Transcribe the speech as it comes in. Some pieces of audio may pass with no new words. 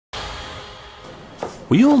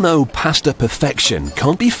We all know pasta perfection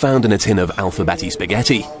can't be found in a tin of alphabetti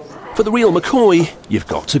spaghetti. For the real McCoy, you've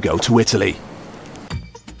got to go to Italy.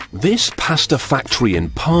 This pasta factory in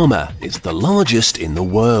Parma is the largest in the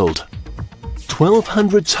world.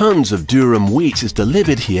 1,200 tons of durum wheat is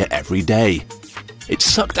delivered here every day. It's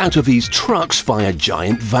sucked out of these trucks by a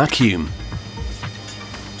giant vacuum.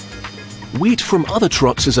 Wheat from other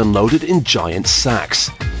trucks is unloaded in giant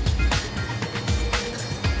sacks.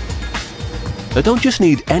 They don't just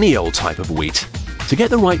need any old type of wheat. To get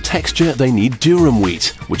the right texture, they need durum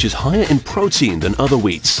wheat, which is higher in protein than other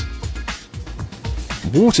wheats.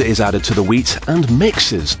 Water is added to the wheat and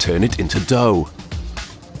mixers turn it into dough.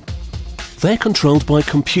 They're controlled by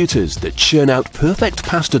computers that churn out perfect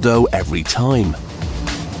pasta dough every time.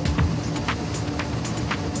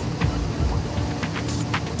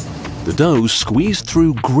 The dough's squeezed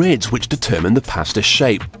through grids which determine the pasta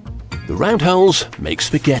shape. The round holes make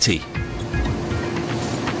spaghetti.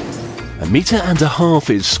 1.5 meters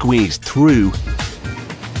is squeezed through,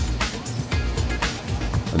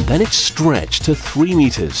 and then it's stretched to 3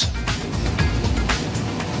 meters.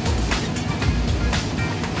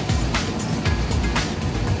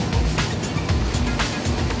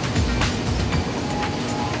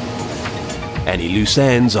 Any loose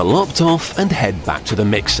ends are lopped off and head back to the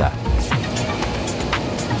mixer.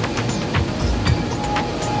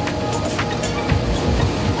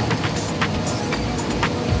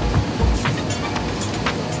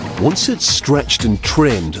 Once it's stretched and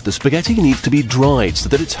trimmed, the spaghetti needs to be dried so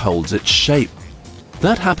that it holds its shape.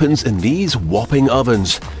 That happens in these whopping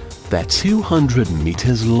ovens. They're 200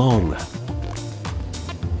 meters long.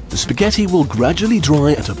 The spaghetti will gradually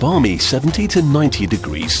dry at a balmy 70 to 90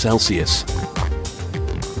 degrees Celsius.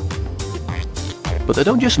 But they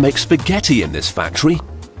don't just make spaghetti in this factory.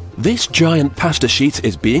 This giant pasta sheet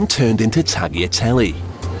is being turned into tagliatelle.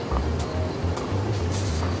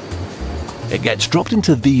 It gets dropped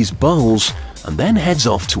into these bowls and then heads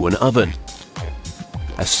off to an oven.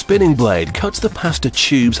 A spinning blade cuts the pasta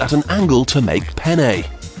tubes at an angle to make penne.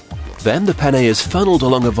 Then the penne is funneled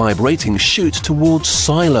along a vibrating chute towards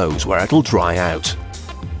silos where it'll dry out.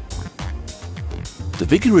 The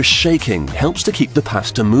vigorous shaking helps to keep the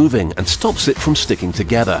pasta moving and stops it from sticking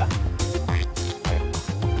together.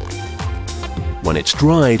 When it's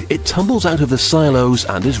dried, it tumbles out of the silos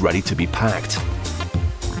and is ready to be packed.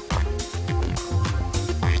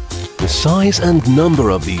 The size and number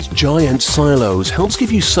of these giant silos helps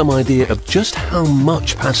give you some idea of just how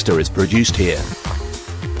much pasta is produced here.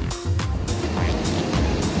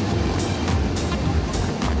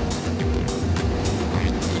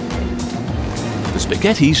 The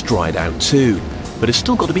spaghetti's dried out too, but it's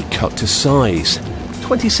still got to be cut to size,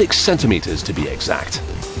 26 centimeters to be exact.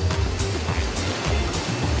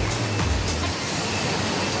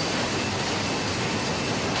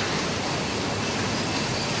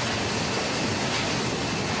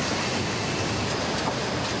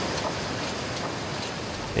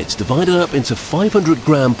 It's divided up into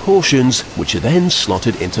 500-gram portions, which are then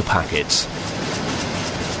slotted into packets.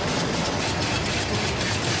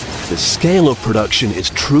 The scale of production is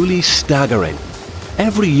truly staggering.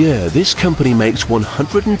 Every year, this company makes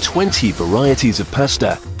 120 varieties of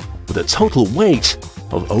pasta, with a total weight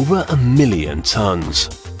of over 1 million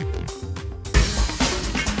tons.